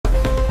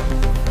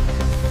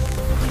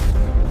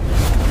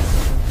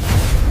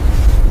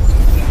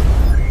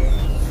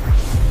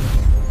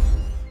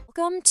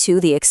Welcome to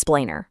the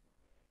Explainer.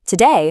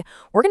 Today,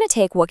 we're going to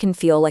take what can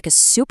feel like a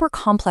super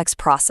complex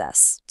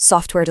process,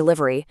 software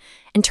delivery,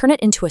 and turn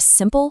it into a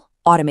simple,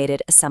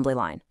 automated assembly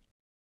line.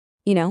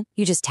 You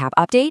just tap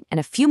update, and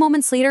a few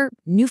moments later,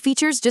 new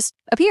features just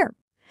appear.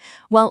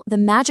 Well, the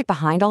magic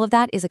behind all of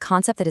that is a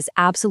concept that has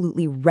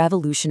absolutely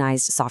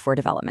revolutionized software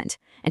development.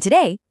 And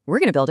today, we're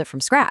going to build it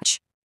from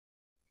scratch.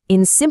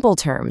 In simple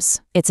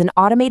terms, it's an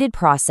automated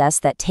process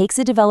that takes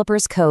a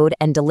developer's code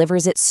and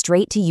delivers it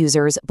straight to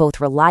users both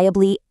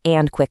reliably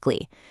and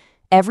quickly.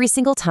 Every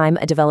single time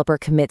a developer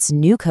commits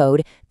new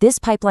code, this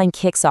pipeline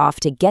kicks off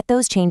to get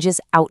those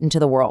changes out into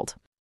the world.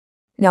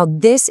 Now,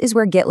 this is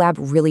where GitLab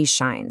really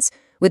shines.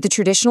 With the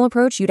traditional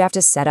approach, you'd have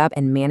to set up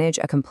and manage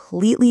a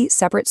completely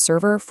separate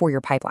server for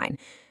your pipeline.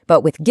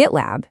 But with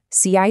GitLab,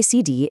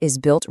 CICD is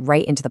built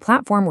right into the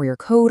platform where your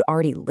code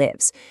already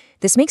lives.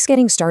 This makes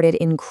getting started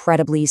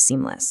incredibly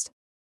seamless.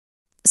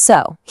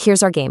 So,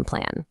 here's our game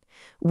plan.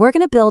 We're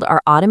going to build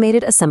our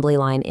automated assembly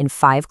line in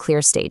 5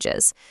 clear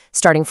stages,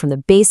 starting from the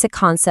basic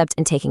concept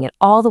and taking it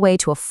all the way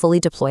to a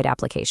fully deployed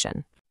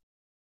application.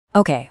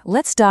 Okay,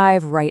 let's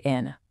dive right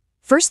in.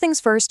 First things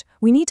first,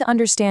 we need to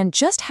understand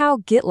just how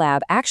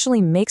GitLab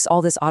actually makes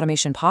all this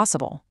automation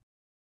possible.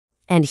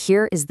 And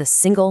here is the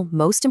single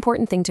most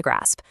important thing to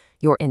grasp.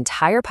 Your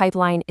entire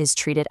pipeline is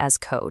treated as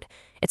code.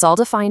 It's all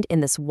defined in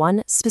this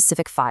one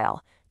specific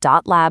file,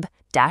 .lab-ci.yml,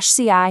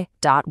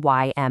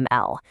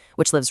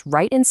 which lives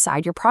right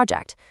inside your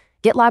project.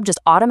 GitLab just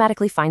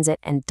automatically finds it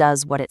and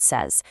does what it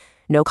says.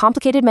 No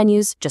complicated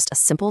menus, just a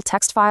simple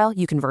text file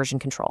you can version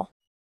control.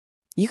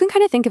 You can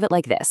kind of think of it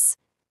like this.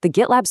 The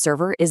GitLab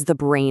server is the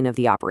brain of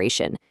the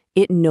operation.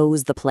 It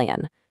knows the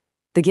plan.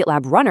 The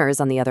GitLab runners,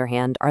 on the other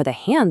hand, are the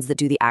hands that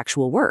do the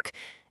actual work.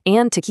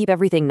 And to keep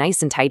everything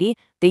nice and tidy,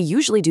 they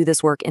usually do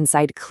this work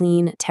inside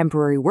clean,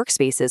 temporary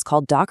workspaces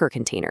called Docker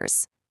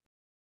containers.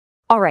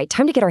 All right,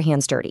 time to get our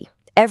hands dirty.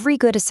 Every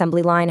good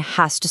assembly line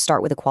has to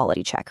start with a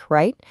quality check,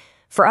 right?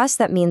 For us,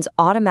 that means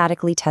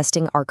automatically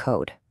testing our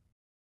code.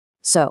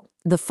 So,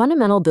 the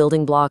fundamental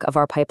building block of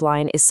our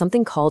pipeline is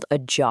something called a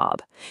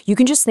job. You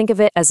can just think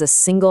of it as a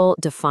single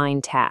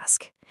defined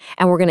task.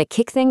 And we're going to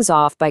kick things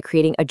off by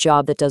creating a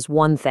job that does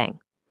one thing.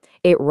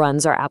 It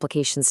runs our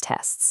application's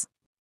tests.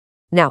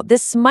 Now,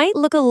 this might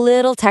look a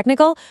little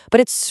technical,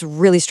 but it's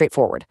really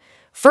straightforward.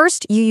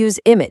 First, you use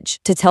image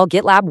to tell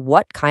GitLab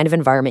what kind of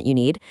environment you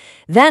need.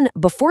 Then,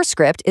 before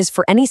script is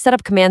for any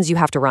setup commands you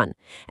have to run.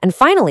 And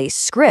finally,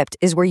 script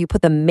is where you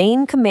put the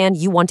main command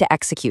you want to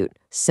execute.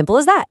 Simple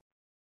as that.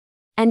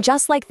 And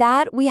just like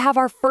that, we have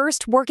our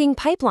first working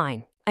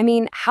pipeline. I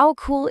mean, how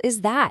cool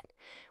is that?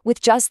 With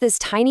just this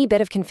tiny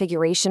bit of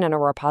configuration in a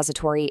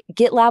repository,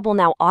 GitLab will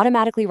now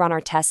automatically run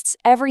our tests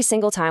every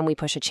single time we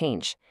push a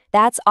change.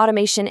 That's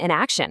automation in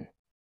action.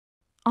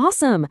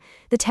 Awesome!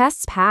 The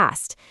tests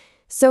passed.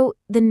 So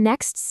the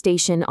next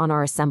station on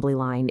our assembly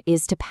line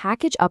is to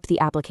package up the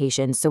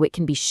application so it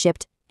can be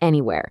shipped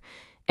anywhere.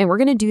 And we're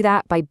going to do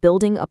that by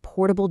building a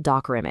portable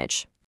Docker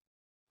image.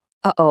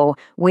 Uh-oh,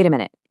 wait a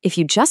minute. If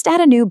you just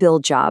add a new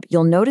build job,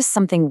 you'll notice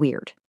something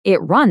weird.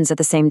 It runs at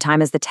the same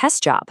time as the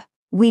test job.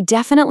 We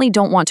definitely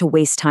don't want to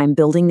waste time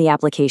building the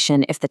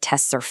application if the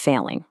tests are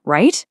failing,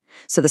 right?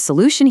 So the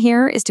solution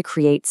here is to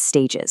create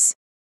stages.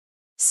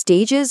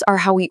 Stages are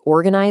how we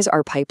organize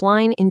our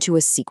pipeline into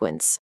a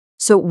sequence.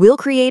 So we'll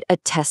create a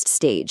test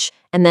stage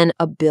and then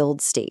a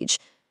build stage.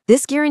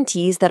 This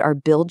guarantees that our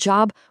build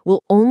job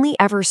will only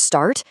ever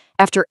start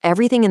after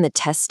everything in the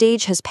test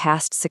stage has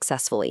passed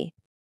successfully.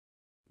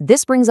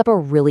 This brings up a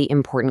really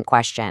important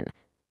question.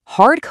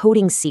 Hard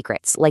coding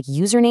secrets like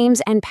usernames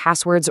and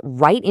passwords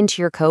right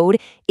into your code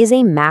is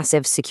a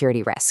massive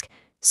security risk.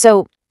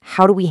 So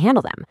how do we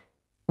handle them?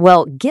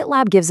 Well,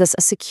 GitLab gives us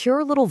a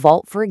secure little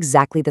vault for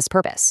exactly this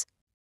purpose.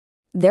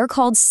 They're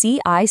called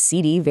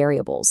CICD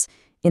variables.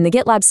 In the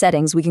GitLab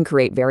settings, we can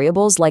create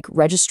variables like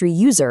registry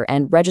user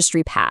and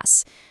registry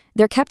pass.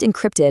 They're kept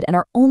encrypted and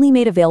are only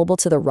made available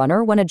to the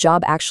runner when a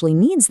job actually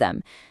needs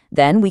them.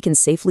 Then we can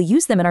safely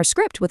use them in our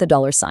script with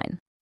a $sign.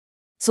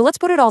 So let's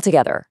put it all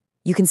together.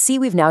 You can see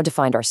we've now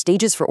defined our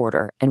stages for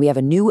order, and we have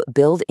a new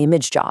build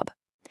image job.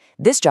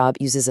 This job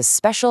uses a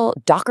special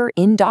Docker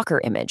in Docker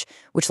image,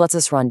 which lets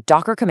us run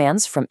Docker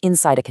commands from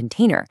inside a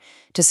container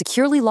to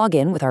securely log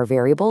in with our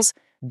variables,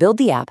 build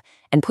the app,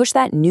 and push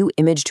that new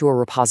image to a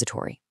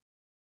repository.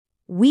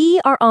 We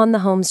are on the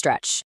home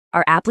stretch.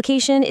 Our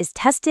application is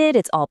tested,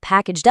 it's all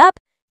packaged up.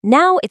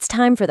 Now it's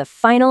time for the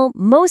final,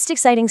 most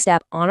exciting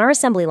step on our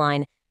assembly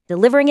line,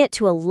 delivering it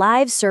to a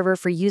live server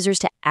for users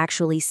to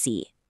actually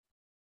see.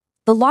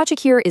 The logic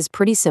here is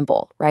pretty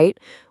simple, right?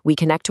 We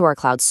connect to our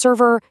cloud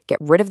server, get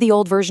rid of the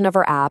old version of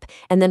our app,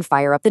 and then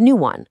fire up the new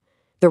one.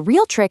 The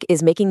real trick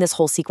is making this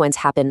whole sequence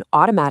happen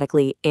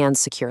automatically and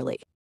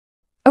securely.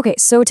 Okay,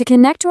 so to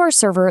connect to our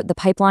server, the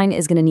pipeline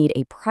is going to need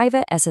a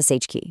private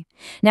SSH key.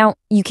 Now,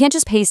 you can't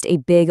just paste a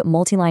big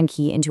multi-line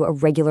key into a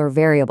regular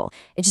variable.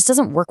 It just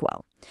doesn't work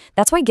well.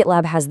 That's why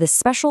GitLab has this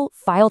special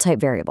file type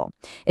variable.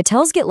 It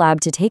tells GitLab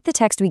to take the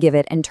text we give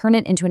it and turn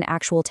it into an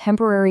actual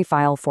temporary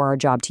file for our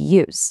job to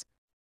use.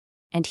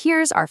 And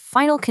here's our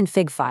final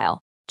config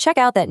file. Check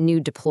out that new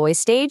deploy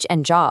stage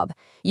and job.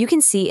 You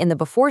can see in the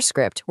before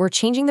script, we're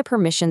changing the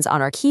permissions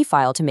on our key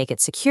file to make it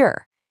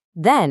secure.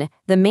 Then,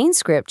 the main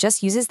script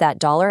just uses that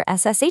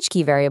 $SSH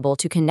key variable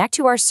to connect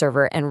to our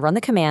server and run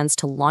the commands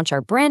to launch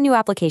our brand new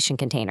application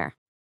container.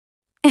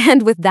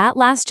 And with that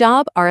last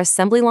job, our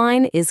assembly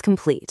line is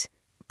complete.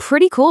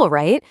 Pretty cool,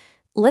 right?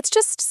 Let's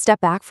just step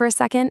back for a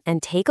second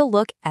and take a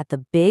look at the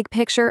big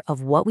picture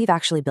of what we've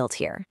actually built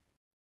here.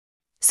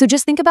 So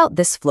just think about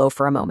this flow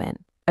for a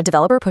moment. A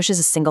developer pushes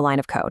a single line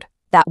of code.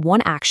 That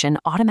one action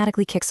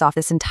automatically kicks off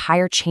this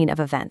entire chain of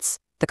events.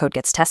 The code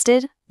gets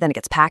tested, then it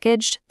gets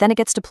packaged, then it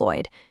gets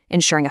deployed,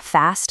 ensuring a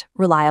fast,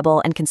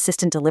 reliable, and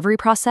consistent delivery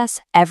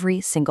process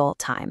every single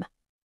time.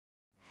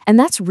 And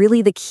that's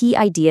really the key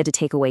idea to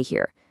take away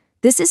here.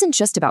 This isn't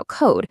just about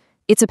code.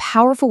 It's a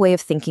powerful way of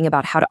thinking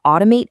about how to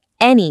automate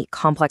any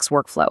complex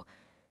workflow.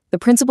 The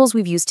principles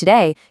we've used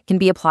today can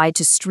be applied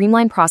to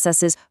streamline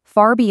processes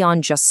far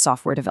beyond just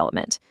software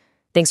development.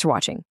 Thanks for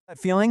watching. That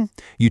feeling?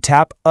 You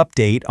tap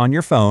Update on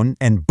your phone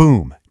and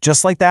boom,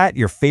 just like that,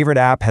 your favorite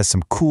app has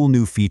some cool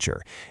new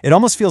feature. It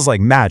almost feels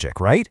like magic,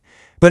 right?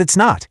 But it's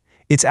not.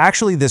 It's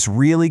actually this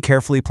really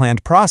carefully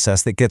planned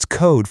process that gets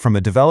code from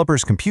a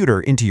developer's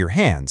computer into your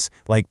hands,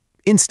 like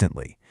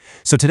instantly.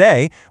 So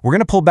today, we're going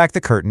to pull back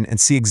the curtain and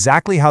see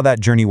exactly how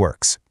that journey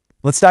works.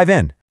 Let's dive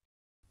in.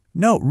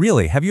 No,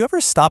 really, have you ever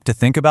stopped to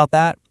think about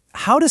that?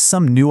 How does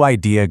some new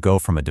idea go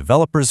from a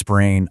developer's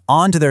brain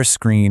onto their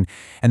screen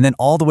and then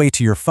all the way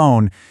to your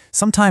phone,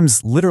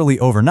 sometimes literally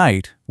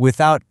overnight,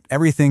 without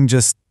everything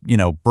just,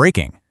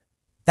 breaking?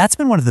 That's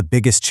been one of the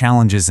biggest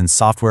challenges in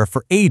software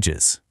for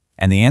ages.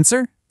 And the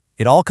answer?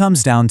 It all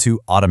comes down to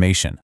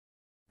automation.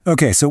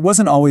 Okay, so it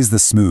wasn't always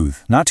this smooth.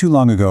 Not too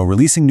long ago,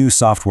 releasing new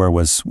software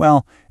was,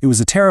 well, it was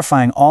a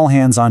terrifying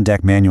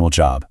all-hands-on-deck manual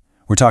job.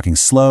 We're talking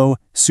slow,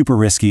 super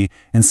risky,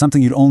 and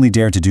something you'd only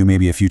dare to do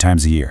maybe a few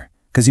times a year.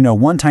 Because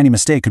one tiny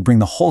mistake could bring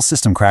the whole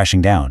system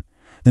crashing down.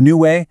 The new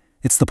way?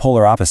 It's the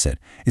polar opposite.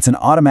 It's an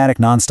automatic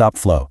non-stop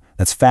flow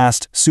that's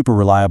fast, super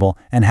reliable,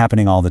 and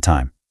happening all the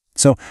time.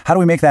 So how do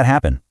we make that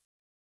happen?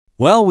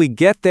 Well, we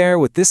get there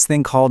with this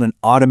thing called an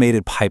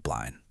automated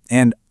pipeline.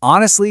 And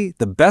honestly,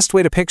 the best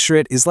way to picture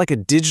it is like a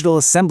digital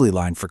assembly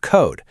line for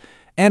code.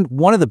 And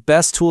one of the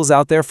best tools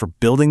out there for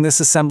building this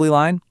assembly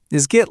line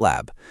is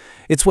GitLab.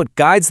 It's what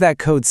guides that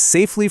code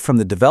safely from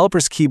the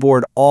developer's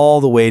keyboard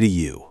all the way to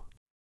you.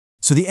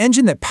 So the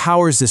engine that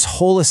powers this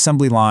whole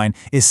assembly line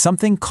is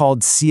something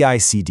called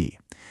CICD.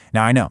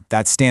 Now I know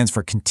that stands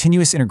for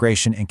Continuous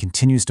Integration and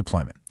Continuous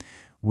Deployment,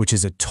 which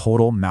is a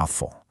total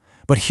mouthful.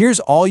 But here's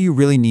all you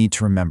really need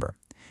to remember.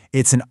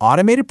 It's an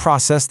automated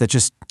process that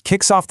just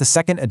kicks off the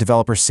second a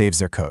developer saves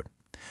their code.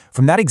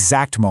 From that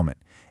exact moment,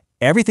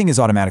 everything is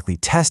automatically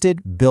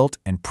tested, built,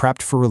 and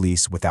prepped for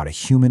release without a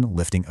human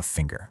lifting a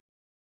finger.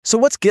 So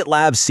what's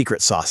GitLab's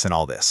secret sauce in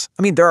all this?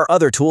 I mean, there are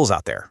other tools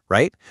out there,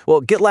 right? Well,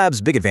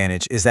 GitLab's big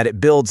advantage is that it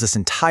builds this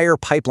entire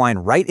pipeline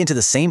right into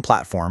the same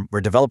platform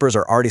where developers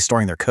are already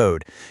storing their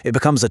code. It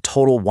becomes a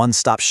total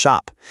one-stop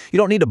shop. You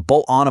don't need to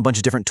bolt on a bunch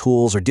of different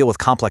tools or deal with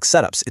complex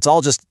setups. It's all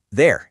just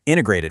there,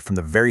 integrated from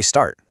the very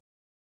start.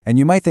 And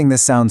you might think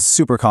this sounds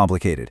super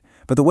complicated,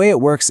 but the way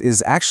it works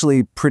is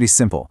actually pretty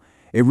simple.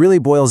 It really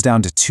boils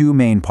down to two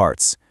main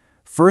parts.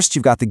 First,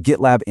 you've got the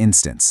GitLab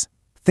instance.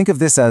 Think of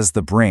this as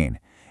the brain.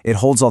 It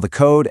holds all the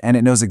code and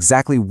it knows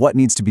exactly what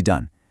needs to be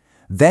done.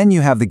 Then you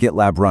have the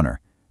GitLab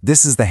runner.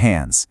 This is the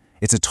hands.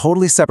 It's a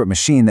totally separate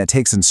machine that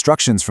takes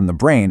instructions from the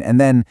brain and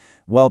then,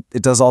 well,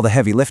 it does all the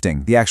heavy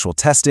lifting, the actual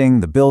testing,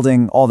 the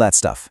building, all that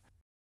stuff.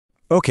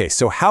 Okay,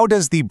 so how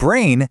does the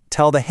brain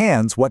tell the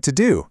hands what to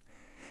do?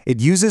 It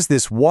uses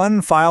this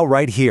one file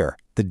right here,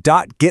 the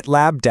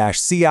 .gitlab-ci.yml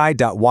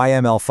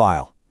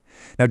file.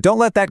 Now don't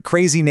let that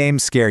crazy name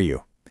scare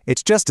you.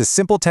 It's just a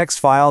simple text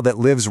file that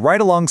lives right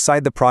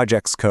alongside the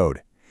project's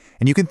code.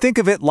 And you can think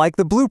of it like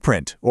the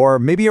blueprint, or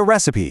maybe a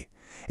recipe.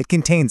 It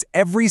contains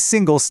every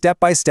single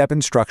step-by-step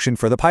instruction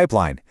for the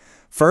pipeline.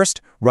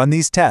 First, run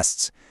these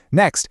tests.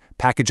 Next,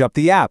 package up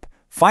the app.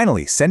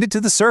 Finally, send it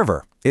to the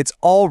server. It's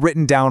all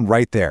written down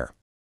right there.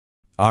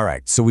 All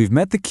right, so we've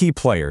met the key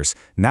players.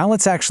 Now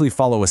let's actually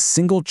follow a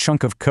single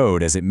chunk of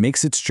code as it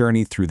makes its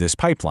journey through this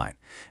pipeline.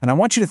 And I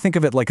want you to think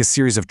of it like a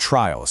series of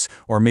trials,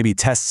 or maybe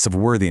tests of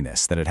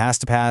worthiness that it has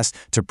to pass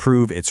to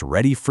prove it's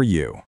ready for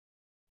you.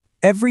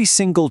 Every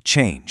single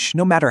change,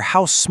 no matter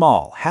how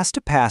small, has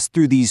to pass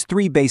through these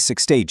three basic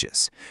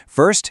stages.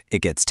 First,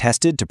 it gets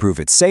tested to prove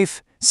it's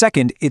safe.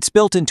 Second, it's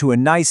built into a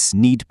nice,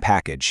 neat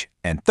package.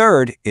 And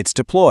third, it's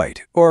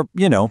deployed, or,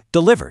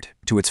 delivered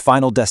to its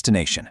final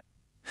destination.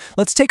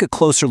 Let's take a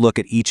closer look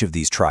at each of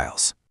these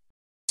trials.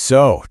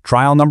 So,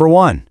 trial number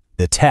 1,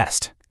 the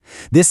test.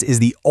 This is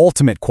the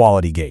ultimate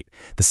quality gate.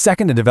 The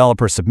second a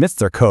developer submits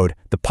their code,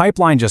 the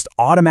pipeline just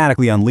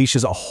automatically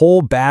unleashes a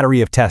whole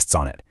battery of tests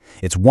on it.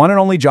 Its one and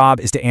only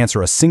job is to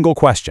answer a single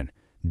question.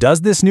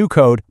 Does this new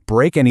code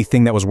break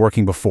anything that was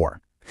working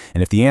before?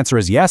 And if the answer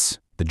is yes,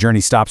 the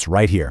journey stops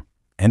right here.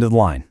 End of the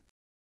line.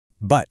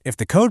 But if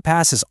the code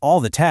passes all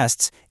the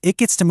tests, it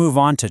gets to move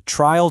on to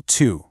trial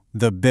 2,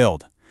 the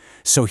build.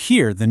 So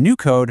here, the new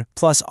code,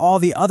 plus all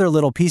the other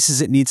little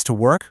pieces it needs to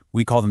work,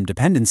 we call them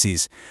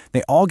dependencies,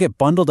 they all get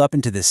bundled up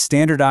into this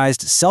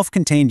standardized,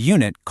 self-contained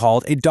unit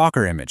called a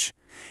Docker image.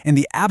 And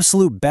the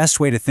absolute best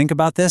way to think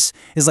about this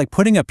is like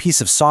putting a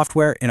piece of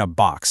software in a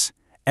box.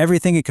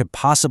 Everything it could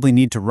possibly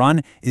need to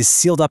run is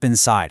sealed up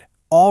inside,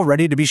 all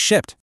ready to be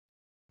shipped.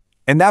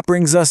 And that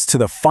brings us to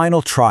the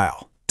final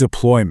trial,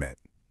 deployment.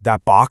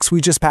 That box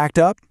we just packed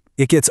up,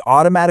 it gets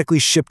automatically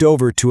shipped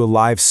over to a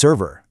live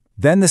server.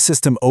 Then the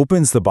system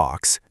opens the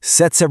box,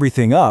 sets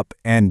everything up,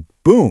 and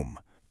boom!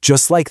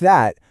 Just like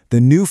that,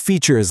 the new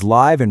feature is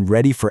live and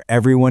ready for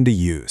everyone to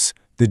use.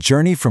 The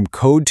journey from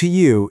code to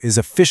you is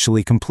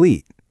officially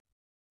complete.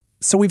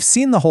 So we've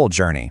seen the whole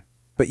journey,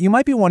 but you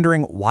might be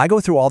wondering, why go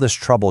through all this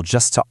trouble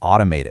just to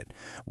automate it?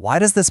 Why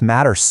does this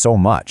matter so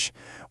much?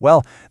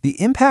 Well, the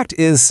impact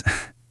is,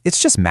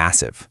 it's just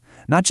massive.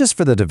 Not just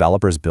for the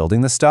developers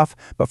building this stuff,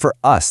 but for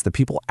us, the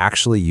people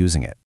actually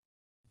using it.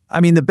 I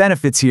mean, the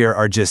benefits here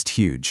are just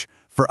huge.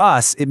 For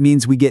us, it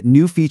means we get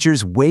new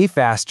features way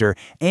faster,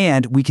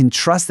 and we can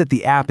trust that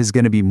the app is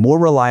going to be more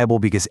reliable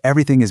because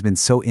everything has been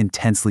so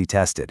intensely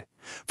tested.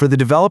 For the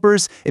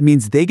developers, it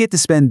means they get to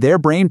spend their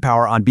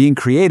brainpower on being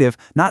creative,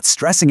 not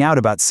stressing out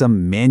about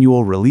some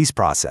manual release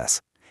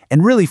process.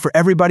 And really, for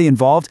everybody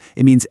involved,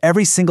 it means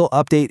every single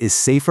update is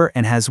safer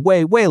and has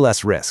way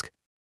less risk.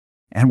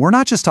 And we're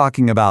not just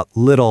talking about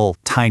little,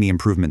 tiny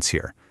improvements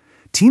here.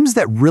 Teams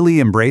that really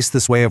embrace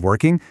this way of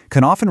working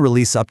can often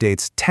release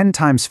updates 10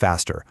 times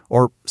faster,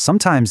 or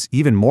sometimes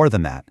even more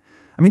than that.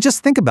 I mean,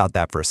 just think about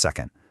that for a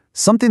second.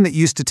 Something that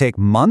used to take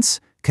months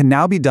can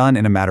now be done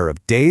in a matter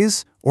of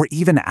days or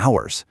even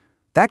hours.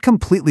 That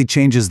completely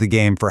changes the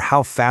game for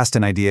how fast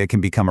an idea can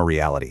become a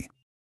reality.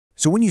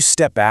 So when you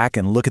step back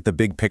and look at the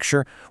big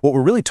picture, what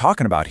we're really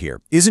talking about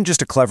here isn't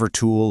just a clever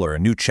tool or a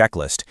new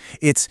checklist.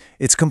 It's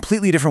a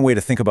completely different way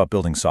to think about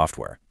building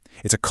software.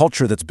 It's a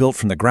culture that's built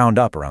from the ground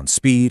up around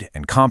speed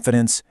and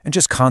confidence and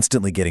just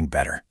constantly getting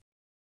better.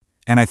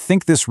 And I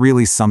think this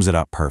really sums it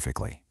up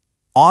perfectly.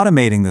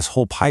 Automating this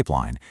whole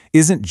pipeline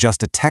isn't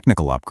just a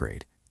technical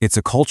upgrade. It's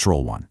a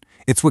cultural one.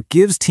 It's what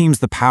gives teams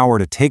the power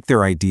to take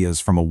their ideas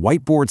from a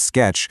whiteboard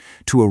sketch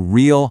to a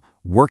real,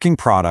 working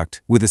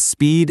product with a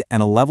speed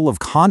and a level of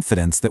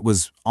confidence that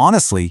was,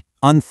 honestly,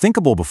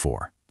 unthinkable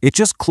before. It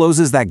just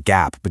closes that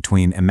gap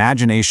between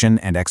imagination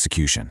and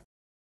execution.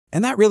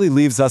 And that really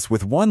leaves us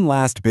with one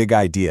last big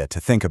idea to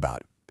think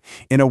about.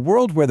 In a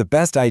world where the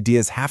best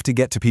ideas have to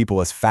get to people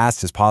as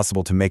fast as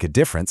possible to make a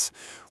difference,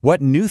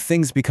 what new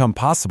things become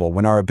possible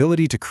when our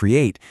ability to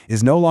create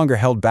is no longer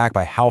held back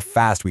by how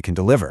fast we can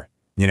deliver?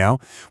 You know,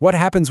 what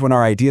happens when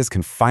our ideas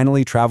can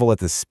finally travel at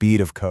the speed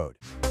of code?